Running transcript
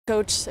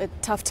Coach, a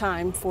tough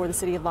time for the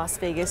city of Las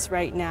Vegas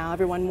right now.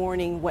 Everyone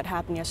mourning what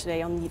happened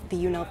yesterday on the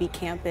UNLV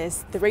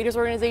campus. The Raiders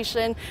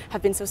organization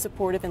have been so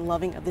supportive and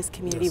loving of this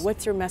community. Yes.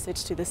 What's your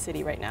message to the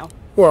city right now?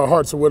 Well, our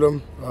hearts are with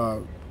them.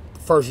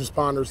 First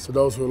responders, to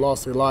those who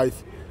lost their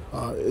life.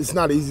 It's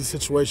not an easy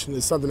situation.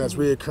 It's something that's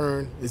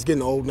reoccurring. It's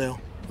getting old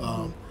now.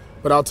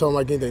 But I'll tell them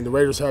like anything, the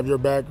Raiders have your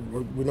back.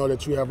 We know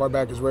that you have our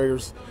back as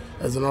Raiders,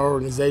 as an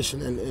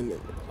organization,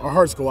 and our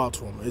hearts go out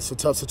to them. It's a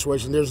tough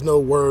situation. There's no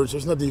words.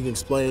 There's nothing you can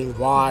explain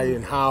why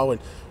and how and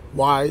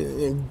why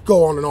and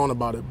go on and on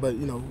about it. But,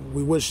 you know,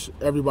 we wish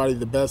everybody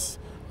the best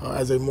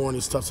as they mourn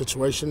this tough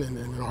situation,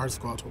 and our hearts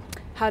go out to them.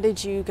 How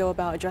did you go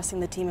about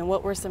addressing the team, and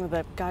what were some of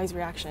the guys'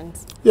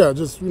 reactions? Yeah,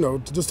 just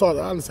talk.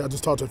 Honestly, I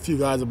just talked to a few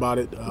guys about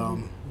it.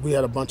 We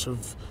had a bunch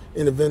of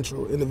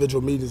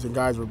individual meetings, and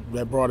guys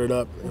that brought it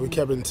up, and we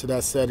kept it into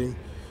that setting.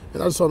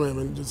 And I just told them,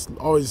 man, just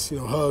always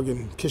hug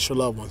and kiss your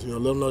loved ones.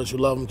 Let them know that you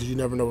love them, because you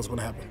never know what's going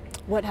to happen.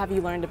 What have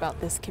you learned about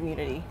this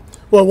community?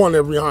 Well, one,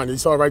 they're behind you. You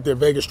saw right there,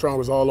 Vegas Strong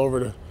was all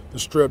over the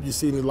strip. You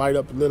see it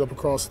lit up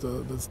across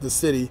the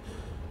city.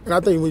 And I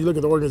think when you look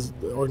at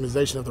the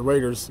organization of the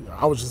Raiders,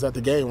 I was just at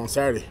the game on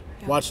Saturday,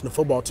 watching the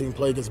football team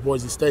play against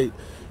Boise State.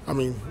 I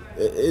mean,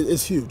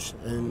 it's huge.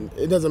 And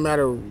it doesn't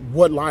matter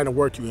what line of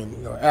work you're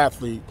in,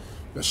 athlete,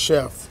 a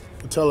chef,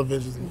 a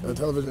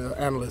television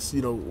analyst,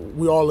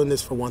 we're all in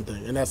this for one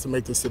thing, and that's to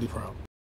make this city proud.